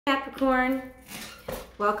Capricorn,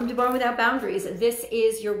 welcome to Born Without Boundaries. This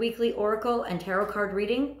is your weekly oracle and tarot card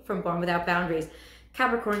reading from Born Without Boundaries.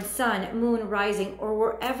 Capricorn, sun, moon, rising, or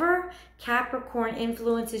wherever Capricorn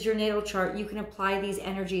influences your natal chart, you can apply these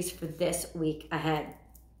energies for this week ahead.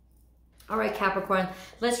 All right, Capricorn,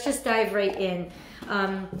 let's just dive right in.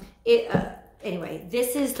 Anyway,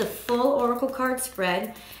 this is the full oracle card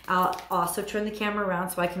spread. I'll also turn the camera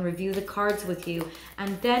around so I can review the cards with you.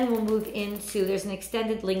 And then we'll move into, there's an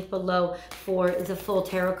extended link below for the full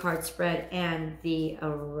tarot card spread and the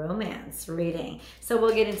romance reading. So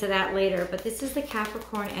we'll get into that later. But this is the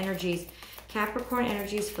Capricorn energies. Capricorn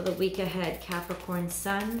energies for the week ahead. Capricorn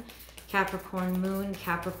sun, Capricorn moon,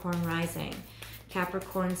 Capricorn rising.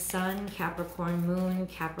 Capricorn sun, Capricorn moon,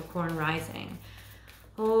 Capricorn rising.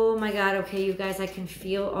 Oh my God, okay, you guys, I can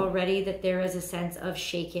feel already that there is a sense of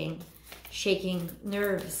shaking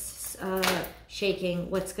nerves,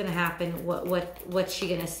 shaking, what's gonna happen, what's she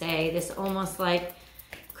gonna say? This almost like,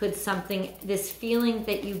 could something, this feeling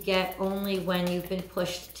that you get only when you've been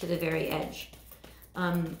pushed to the very edge.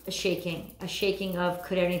 A shaking of,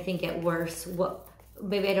 could anything get worse?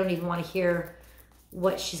 Maybe I don't even wanna hear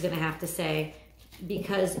what she's gonna have to say,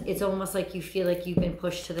 because it's almost like you feel like you've been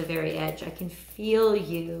pushed to the very edge. I can feel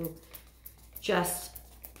you just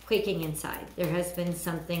quaking inside. There has been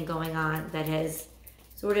something going on that has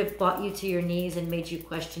sort of brought you to your knees and made you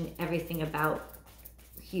question everything about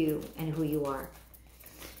you and who you are.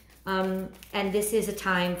 And this is a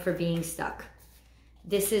time for being stuck.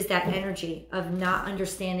 This is that energy of not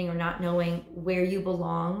understanding or not knowing where you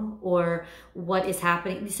belong or what is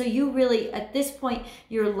happening. So you really, at this point,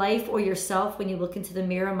 your life or yourself, when you look into the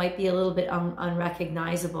mirror, might be a little bit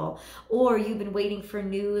unrecognizable. Or you've been waiting for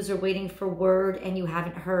news or waiting for word and you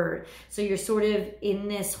haven't heard. So you're sort of in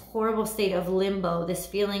this horrible state of limbo, this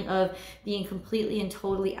feeling of being completely and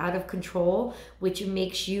totally out of control, which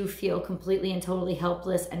makes you feel completely and totally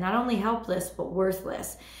helpless. And not only helpless, but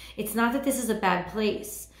worthless. It's not that this is a bad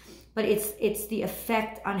place, but it's the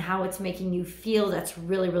effect on how it's making you feel that's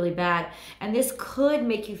really, really bad. And this could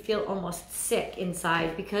make you feel almost sick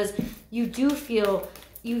inside, because you do feel,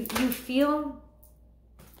 you feel,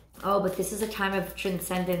 oh, but this is a time of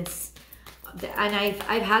transcendence. And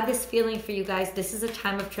I've had this feeling for you guys. This is a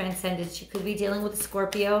time of transcendence. You could be dealing with a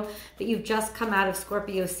Scorpio, but you've just come out of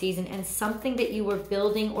Scorpio season, and something that you were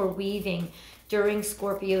building or weaving during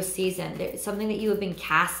Scorpio season, there's something that you have been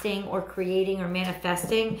casting or creating or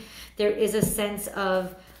manifesting. There is a sense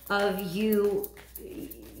of you,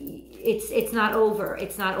 it's not over.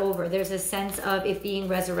 It's not over. There's a sense of it being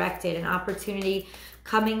resurrected, an opportunity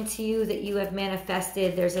coming to you that you have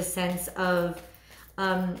manifested. There's a sense of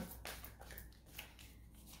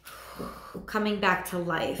coming back to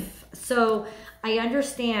life. So I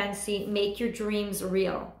understand, see, make your dreams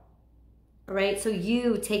real. All right, so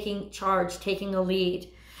you taking charge, taking a lead,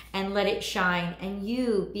 and let it shine, and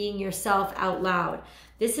you being yourself out loud.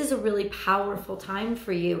 This is a really powerful time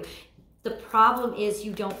for you. The problem is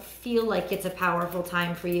you don't feel like it's a powerful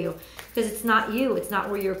time for you, because it's not you, it's not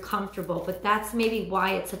where you're comfortable. But that's maybe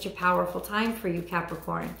why it's such a powerful time for you,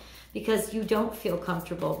 Capricorn, because you don't feel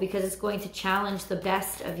comfortable, because it's going to challenge the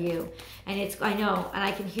best of you. And it's, I know, and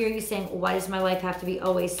I can hear you saying, why does my life have to be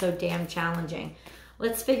always so damn challenging?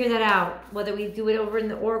 Let's figure that out. Whether we do it over in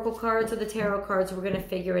the oracle cards or the tarot cards, we're going to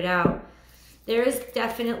figure it out. There is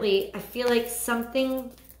definitely, I feel like something,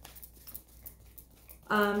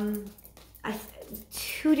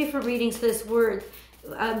 two different readings for this word.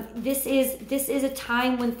 This is a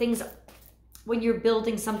time when you're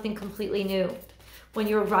building something completely new. When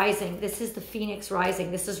you're rising. This is the phoenix rising.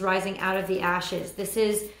 This is rising out of the ashes. This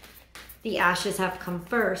is, the ashes have come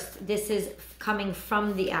first. This is coming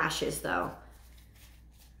from the ashes, though.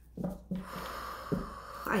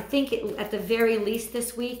 I think at the very least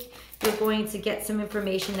this week, you're going to get some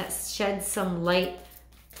information that sheds some light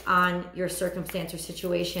on your circumstance or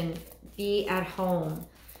situation. Be at home.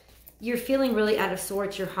 You're feeling really out of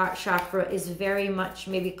sorts. Your heart chakra is very much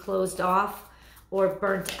maybe closed off or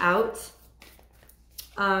burnt out.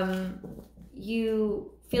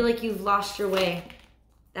 You feel like you've lost your way.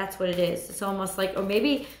 That's what it is. It's almost like, or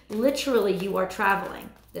maybe literally you are traveling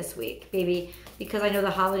this week, maybe because I know the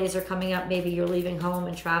holidays are coming up. Maybe you're leaving home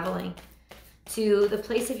and traveling to the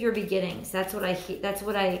place of your beginnings. That's what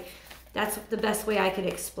that's the best way I could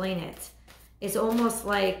explain it. It's almost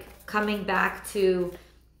like coming back to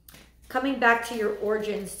your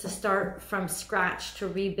origins, to start from scratch, to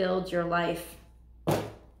rebuild your life.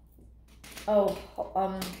 Oh,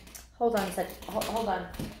 hold on a second. Hold on,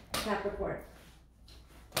 Capricorn.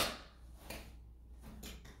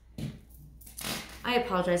 I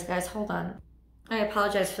apologize, guys. Hold on. I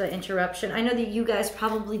apologize for the interruption. I know that you guys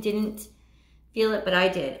probably didn't feel it, but I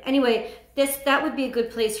did. Anyway, that would be a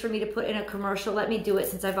good place for me to put in a commercial. Let me do it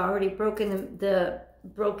since I've already broken into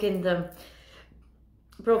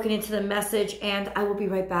the message, and I will be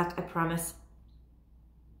right back, I promise.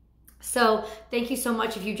 So thank you so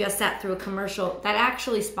much if you just sat through a commercial. That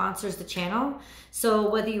actually sponsors the channel. So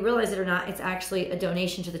whether you realize it or not, it's actually a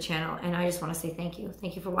donation to the channel. And I just want to say thank you.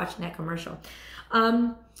 Thank you for watching that commercial.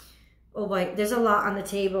 Oh boy, there's a lot on the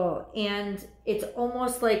table. And it's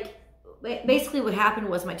almost like, basically what happened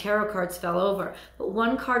was my tarot cards fell over. But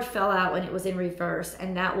one card fell out and it was in reverse.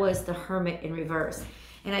 And that was the Hermit in reverse.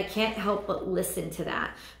 And I can't help but listen to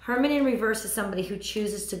that. Hermit in reverse is somebody who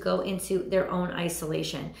chooses to go into their own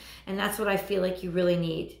isolation. And that's what I feel like you really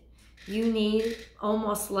need. You need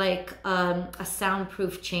almost like a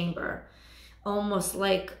soundproof chamber. Almost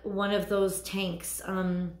like one of those tanks.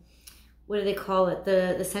 What do they call it?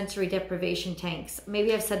 The sensory deprivation tanks.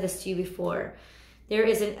 Maybe I've said this to you before. There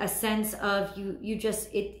is a sense of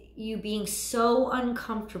you being so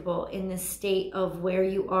uncomfortable in the state of where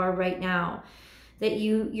you are right now, that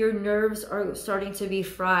your nerves are starting to be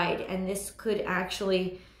fried, and this could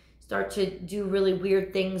actually start to do really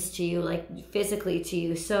weird things to you, like physically to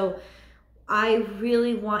you. So I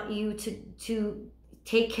really want you to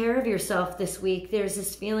take care of yourself this week. There's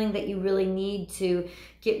this feeling that you really need to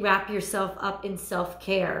wrap yourself up in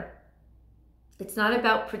self-care. It's not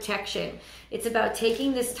about protection. It's about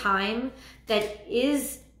taking this time that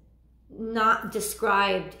is not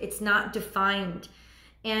described, it's not defined,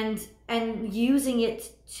 and using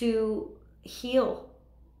it to heal,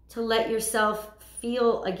 to let yourself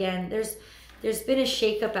feel again. There's been a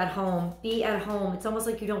shakeup at home. Be at home. It's almost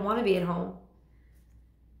like you don't want to be at home.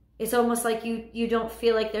 It's almost like you don't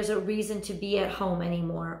feel like there's a reason to be at home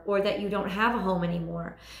anymore, or that you don't have a home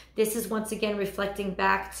anymore. This is once again reflecting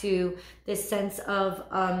back to this sense of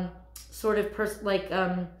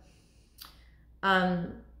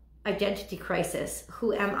identity crisis.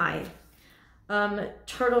 Who am I?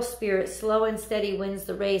 Turtle spirit, slow and steady wins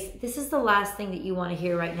the race. This is the last thing that you want to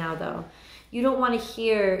hear right now, though. You don't want to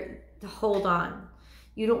hear to hold on.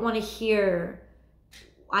 You don't want to hear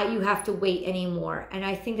you have to wait anymore. And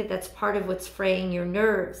I think that that's part of what's fraying your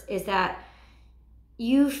nerves, is that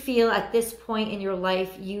you feel at this point in your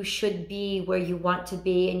life you should be where you want to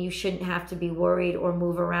be, and you shouldn't have to be worried or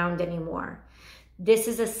move around anymore. This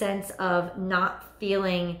is a sense of not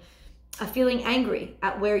feeling angry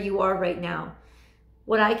at where you are right now.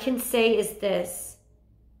 What I can say is this: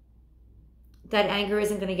 that anger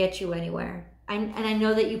isn't going to get you anywhere. And I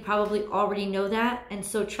know that you probably already know that. And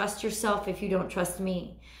so trust yourself if you don't trust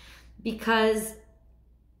me. Because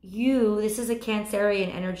this is a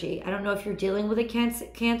Cancerian energy. I don't know if you're dealing with a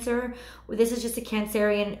Cancer, or this is just a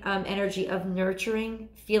Cancerian energy of nurturing,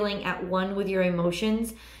 feeling at one with your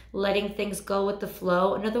emotions, letting things go with the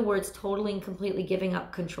flow. In other words, totally and completely giving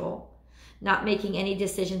up control. Not making any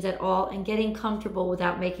decisions at all, and getting comfortable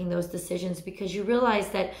without making those decisions, because you realize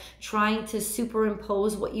that trying to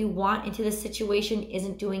superimpose what you want into the situation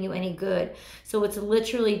isn't doing you any good. So it's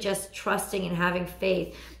literally just trusting and having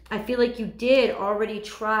faith. I feel like you did already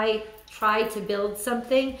try to build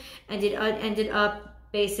something, and it ended up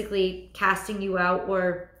basically casting you out,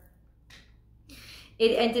 or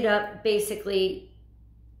it ended up basically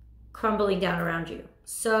crumbling down around you.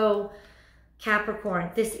 So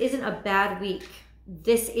Capricorn, this isn't a bad week.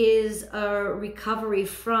 This is a recovery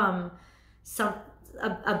from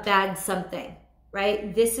a bad something,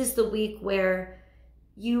 right? This is the week where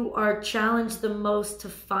you are challenged the most to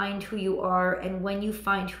find who you are. And when you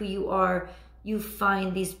find who you are, you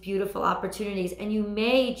find these beautiful opportunities. And you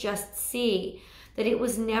may just see that it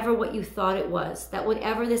was never what you thought it was. That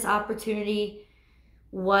whatever this opportunity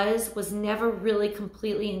was never really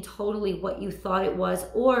completely and totally what you thought it was,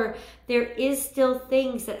 or there is still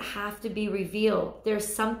things that have to be revealed.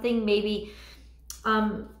 There's something maybe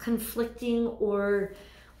conflicting, or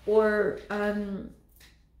a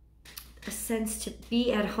sense to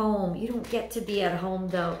be at home. You don't get to be at home,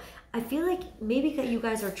 though. I feel like maybe you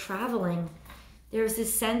guys are traveling. There's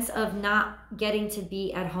this sense of not getting to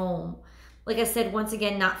be at home. Like I said, once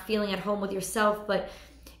again, not feeling at home with yourself, but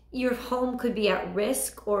your home could be at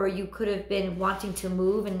risk, or you could have been wanting to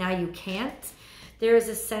move and now you can't. There is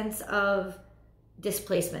a sense of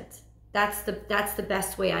displacement. That's the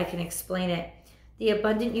best way I can explain it. The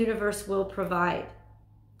abundant universe will provide.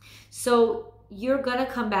 So you're gonna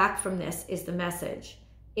come back from this, is the message.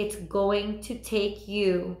 It's going to take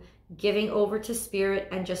you giving over to spirit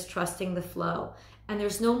and just trusting the flow. And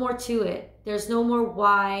there's no more to it. There's no more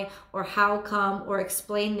why or how come or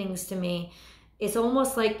explain things to me. It's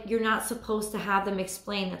almost like you're not supposed to have them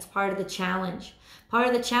explain. That's part of the challenge. Part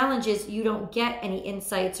of the challenge is you don't get any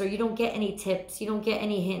insights, or you don't get any tips, you don't get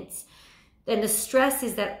any hints. Then the stress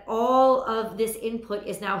is that all of this input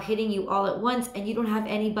is now hitting you all at once, and you don't have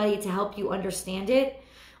anybody to help you understand it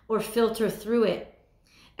or filter through it.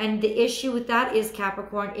 And the issue with that is,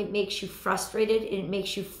 Capricorn, it makes you frustrated, and it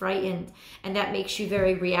makes you frightened, and that makes you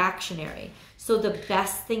very reactionary. So the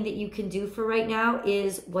best thing that you can do for right now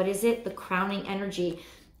is, what is it? The crowning energy.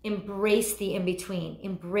 Embrace the in-between.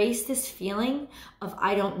 Embrace this feeling of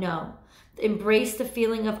I don't know. Embrace the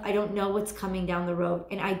feeling of I don't know what's coming down the road,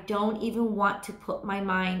 and I don't even want to put my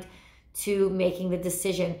mind to making the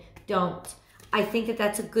decision. Don't. I think that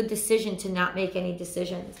that's a good decision to not make any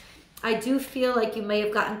decisions. I do feel like you may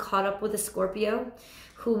have gotten caught up with a Scorpio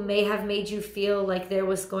who may have made you feel like there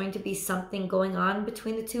was going to be something going on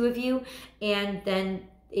between the two of you, and then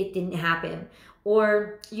it didn't happen.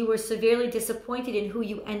 Or you were severely disappointed in who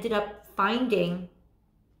you ended up finding.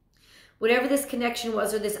 Whatever this connection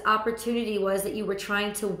was, or this opportunity was that you were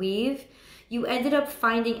trying to weave, you ended up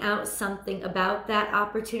finding out something about that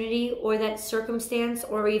opportunity or that circumstance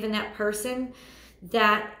or even that person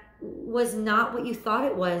that was not what you thought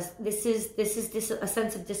it was. This is a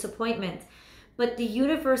sense of disappointment. But the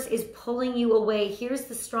universe is pulling you away. Here's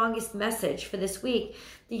the strongest message for this week.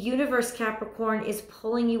 The universe, Capricorn, is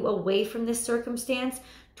pulling you away from this circumstance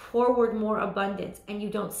toward more abundance, and you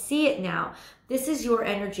don't see it now. This is your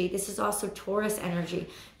energy. This is also Taurus energy.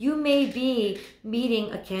 You may be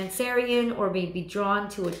meeting a Cancerian or may be drawn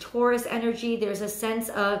to a Taurus energy. There's a sense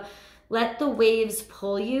of let the waves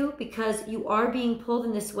pull you, because you are being pulled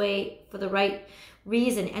in this way for the right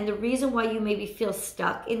reason. And the reason why you maybe feel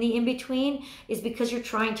stuck in the in-between is because you're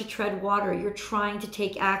trying to tread water. You're trying to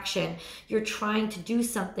take action. You're trying to do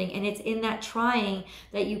something. And it's in that trying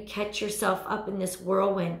that you catch yourself up in this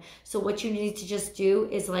whirlwind. So what you need to just do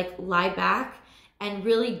is like lie back and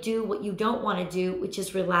really do what you don't want to do, which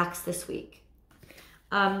is relax this week.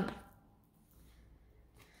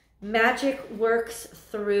 Magic works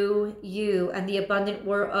through you, and the abundant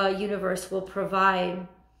universe will provide.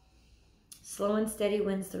 Slow and steady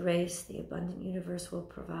wins the race. The abundant universe will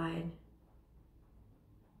provide.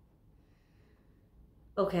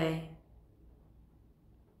 Okay.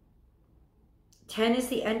 10 is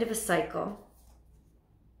the end of a cycle.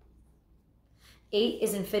 8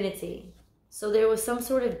 is infinity. So there was some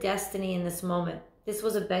sort of destiny in this moment. This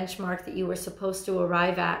was a benchmark that you were supposed to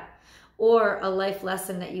arrive at, or a life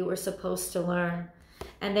lesson that you were supposed to learn.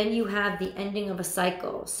 And then you have the ending of a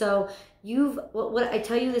cycle. So what I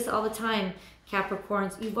tell you this all the time,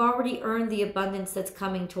 Capricorns, you've already earned the abundance that's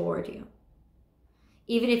coming toward you.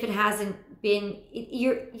 Even if it hasn't been,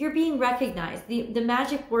 you're being recognized. The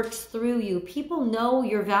magic works through you. People know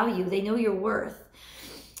your value. They know your worth.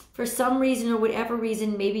 For some reason or whatever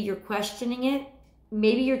reason, maybe you're questioning it.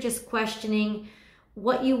 Maybe you're just questioning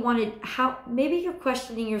what you wanted, maybe you're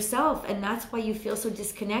questioning yourself, and that's why you feel so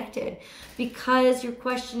disconnected, because you're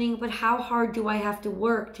questioning, but how hard do I have to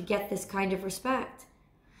work to get this kind of respect?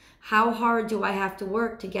 How hard do I have to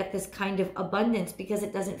work to get this kind of abundance? Because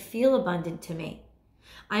it doesn't feel abundant to me.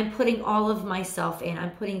 I'm putting all of myself in.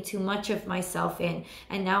 I'm putting too much of myself in,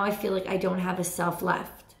 and now I feel like I don't have a self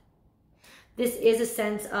left. This is a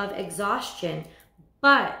sense of exhaustion,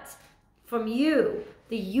 but from you,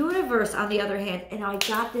 the universe, on the other hand, and I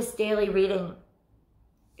got this daily reading.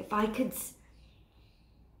 If I could,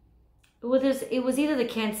 it was either the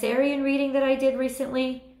Cancerian reading that I did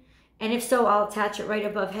recently, and if so, I'll attach it right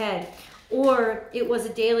above head, or it was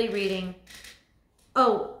a daily reading.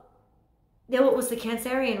 Oh, no, it was the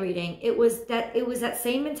Cancerian reading. It was that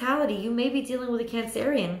same mentality. You may be dealing with a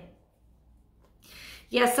Cancerian.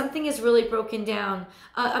 Yeah, something is really broken down.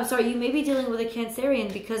 I'm sorry, you may be dealing with a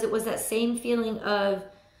Cancerian, because it was that same feeling of,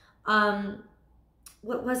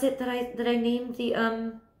 what was it that I named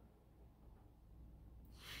the,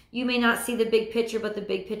 you may not see the big picture, but the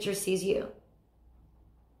big picture sees you.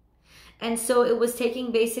 And so it was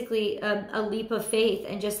taking basically a leap of faith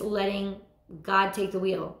and just letting God take the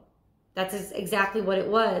wheel. That's exactly what it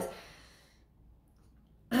was.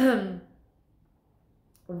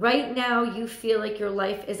 Right now, you feel like your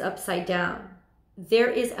life is upside down. There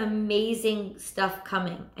is amazing stuff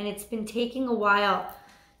coming, and it's been taking a while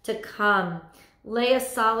to come. Lay a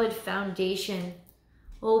solid foundation.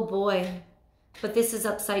 Oh boy, but this is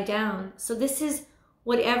upside down. So this is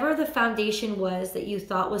whatever the foundation was that you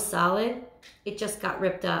thought was solid, it just got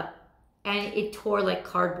ripped up and it tore like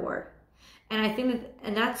cardboard. And I think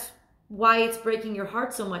and that's why it's breaking your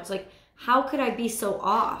heart so much. Like, How could I be so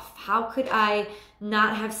off? How could I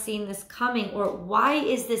not have seen this coming? Or why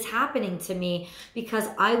is this happening to me? Because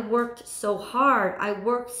I worked so hard. I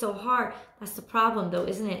worked so hard. That's the problem though,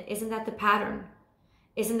 isn't it? Isn't that the pattern?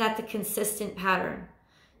 Isn't that the consistent pattern?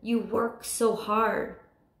 You work so hard.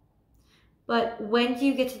 But when do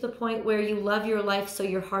you get to the point where you love your life so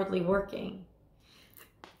you're hardly working?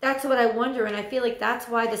 That's what I wonder. And I feel like that's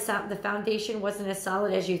why the foundation wasn't as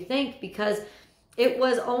solid as you think, because it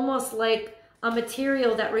was almost like a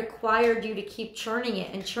material that required you to keep churning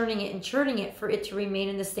it and churning it and churning it for it to remain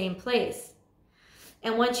in the same place.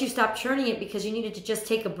 And once you stop churning it because you needed to just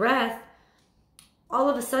take a breath, all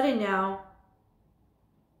of a sudden now,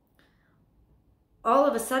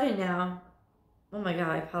 oh my God,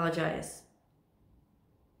 I apologize.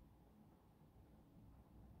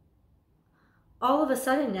 All of a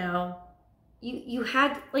sudden now, you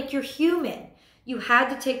had, like, you're human. You had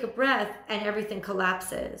to take a breath and everything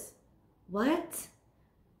collapses. What?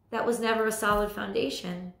 That was never a solid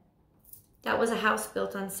foundation. That was a house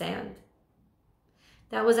built on sand.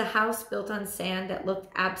 That was a house built on sand that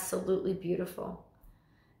looked absolutely beautiful.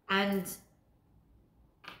 And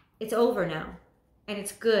it's over now. And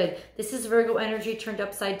it's good. This is Virgo energy turned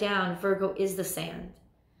upside down. Virgo is the sand.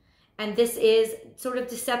 And this is sort of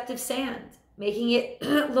deceptive sand, making it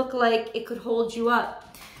look like it could hold you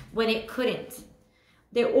up when it couldn't.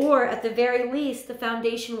 Or at the very least, the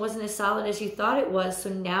foundation wasn't as solid as you thought it was. So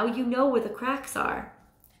now you know where the cracks are.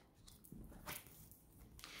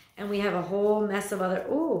 And we have a whole mess of other,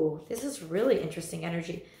 ooh, this is really interesting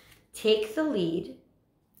energy. Take the lead.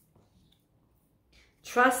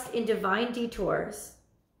 Trust in divine detours.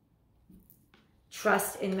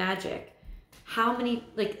 Trust in magic. How many,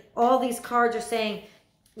 like, all these cards are saying,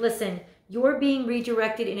 listen, you're being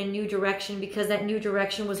redirected in a new direction because that new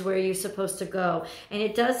direction was where you're supposed to go. And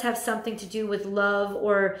it does have something to do with love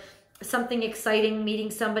or something exciting, meeting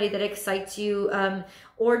somebody that excites you,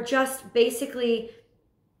 or just basically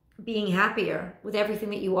being happier with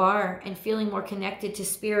everything that you are and feeling more connected to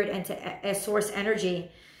spirit and to a source energy.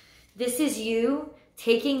 This is you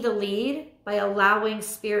taking the lead by allowing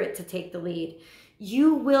spirit to take the lead.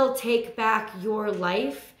 You will take back your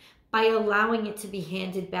life by allowing it to be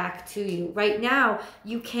handed back to you. Right now,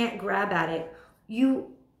 you can't grab at it.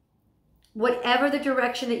 Whatever the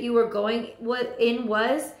direction that you were going in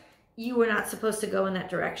was, you were not supposed to go in that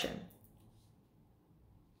direction.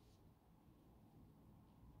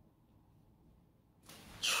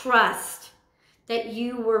 Trust that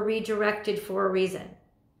you were redirected for a reason.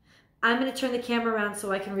 I'm going to turn the camera around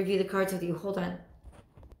so I can review the cards with you. Hold on.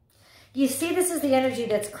 You see, this is the energy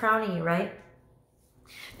that's crowning you, right?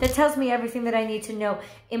 That tells me everything that I need to know.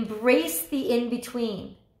 Embrace the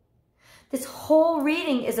in-between. This whole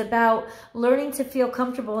reading is about learning to feel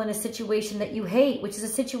comfortable in a situation that you hate, which is a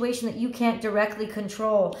situation that you can't directly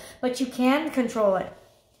control. But you can control it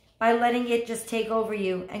by letting it just take over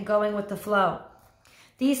you and going with the flow.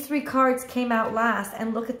 These three cards came out last,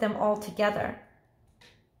 and look at them all together.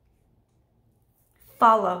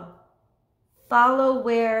 Follow. Follow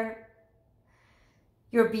where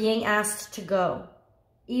you're being asked to go.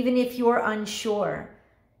 Even if you're unsure,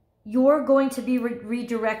 you're going to be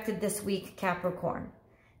redirected this week, Capricorn.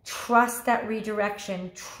 Trust that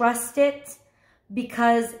redirection. Trust it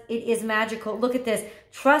because it is magical. Look at this.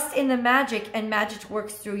 Trust in the magic, and magic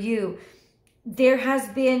works through you. There has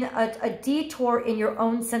been a detour in your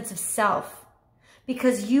own sense of self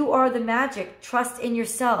because you are the magic. Trust in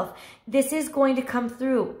yourself. This is going to come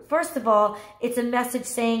through. First of all, it's a message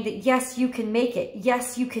saying that yes, you can make it.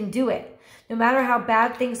 Yes, you can do it. No matter how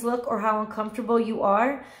bad things look or how uncomfortable you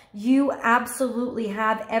are, you absolutely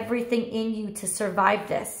have everything in you to survive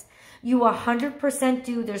this. You 100%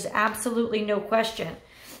 do. There's absolutely no question.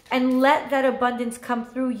 And let that abundance come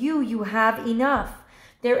through you. You have enough.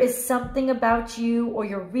 There is something about you or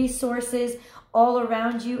your resources all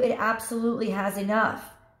around you. It absolutely has enough.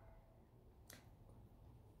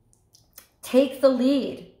 Take the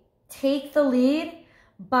lead. Take the lead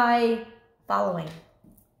by following.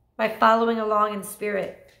 By following along in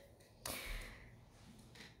spirit.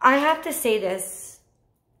 I have to say this.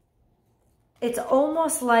 It's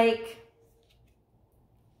almost like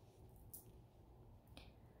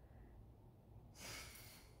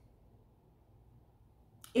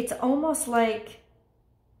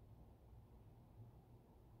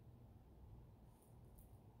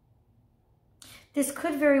this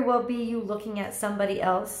could very well be you looking at somebody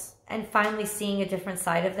else and finally seeing a different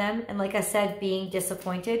side of them. And like I said, being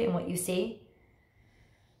disappointed in what you see.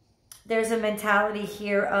 There's a mentality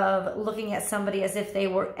here of looking at somebody as if they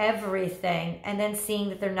were everything and then seeing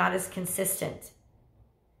that they're not as consistent.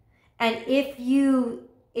 And if you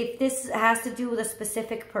if this has to do with a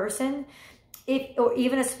specific person, or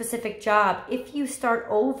even a specific job, if you start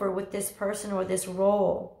over with this person or this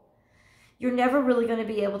role, you're never really going to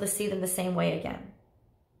be able to see them the same way again.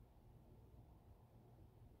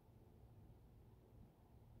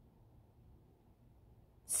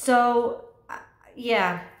 So,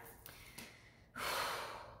 yeah.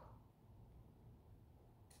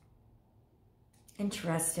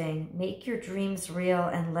 Interesting. Make your dreams real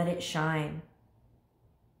and let it shine.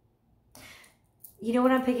 You know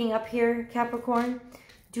what I'm picking up here, Capricorn?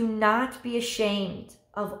 Do not be ashamed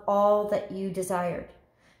of all that you desired.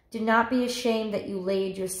 Do not be ashamed that you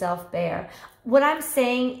laid yourself bare. What I'm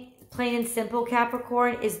saying, plain and simple,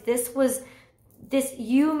 Capricorn, is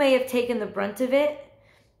you may have taken the brunt of it,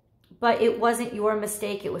 but it wasn't your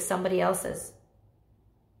mistake. It was somebody else's.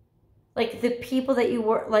 Like the people that you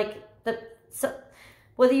were,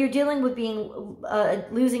 whether you're dealing with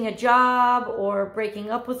losing a job or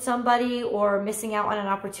breaking up with somebody or missing out on an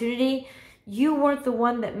opportunity, you weren't the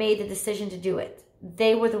one that made the decision to do it.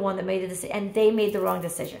 They were the one that made the decision, and they made the wrong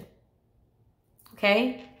decision.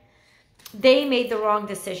 Okay? They made the wrong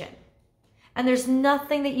decision. And there's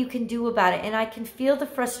nothing that you can do about it. And I can feel the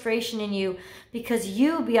frustration in you because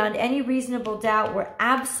you, beyond any reasonable doubt, were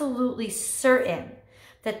absolutely certain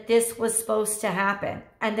that this was supposed to happen,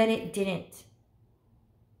 and then it didn't.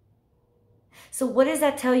 So what does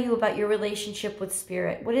that tell you about your relationship with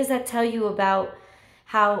Spirit? What does that tell you about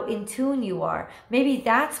how in tune you are? Maybe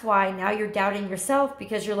that's why now you're doubting yourself,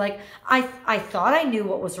 because you're like, I thought I knew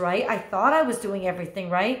what was right. I thought I was doing everything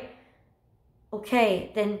right.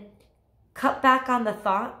 Okay, then cut back on the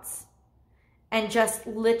thoughts and just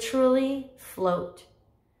literally float.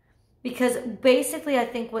 Because basically I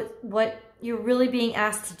think what you're really being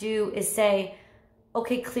asked to do is say,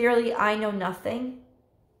 okay, clearly I know nothing.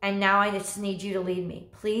 And now I just need you to lead me.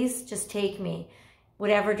 Please just take me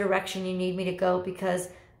whatever direction you need me to go, because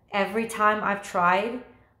every time I've tried,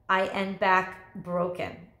 I end back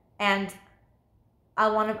broken. And I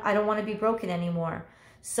don't want to be broken anymore.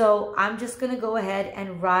 So I'm just going to go ahead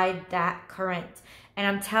and ride that current. And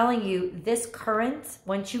I'm telling you, this current,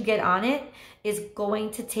 once you get on it, is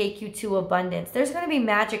going to take you to abundance. There's going to be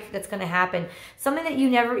magic that's going to happen. Something that you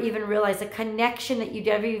never even realized, a connection that you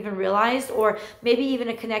never even realized, or maybe even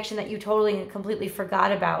a connection that you totally and completely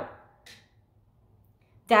forgot about,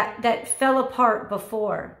 that fell apart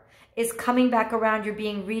before, is coming back around. You're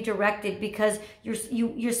being redirected because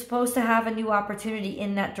you're supposed to have a new opportunity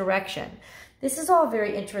in that direction. This is all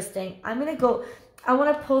very interesting. I want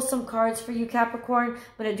to pull some cards for you, Capricorn. I'm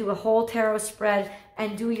going to do a whole tarot spread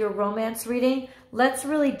and do your romance reading. Let's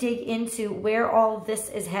really dig into where all this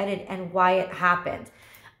is headed and why it happened.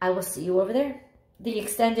 I will see you over there. The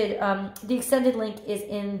extended link is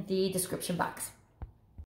in the description box.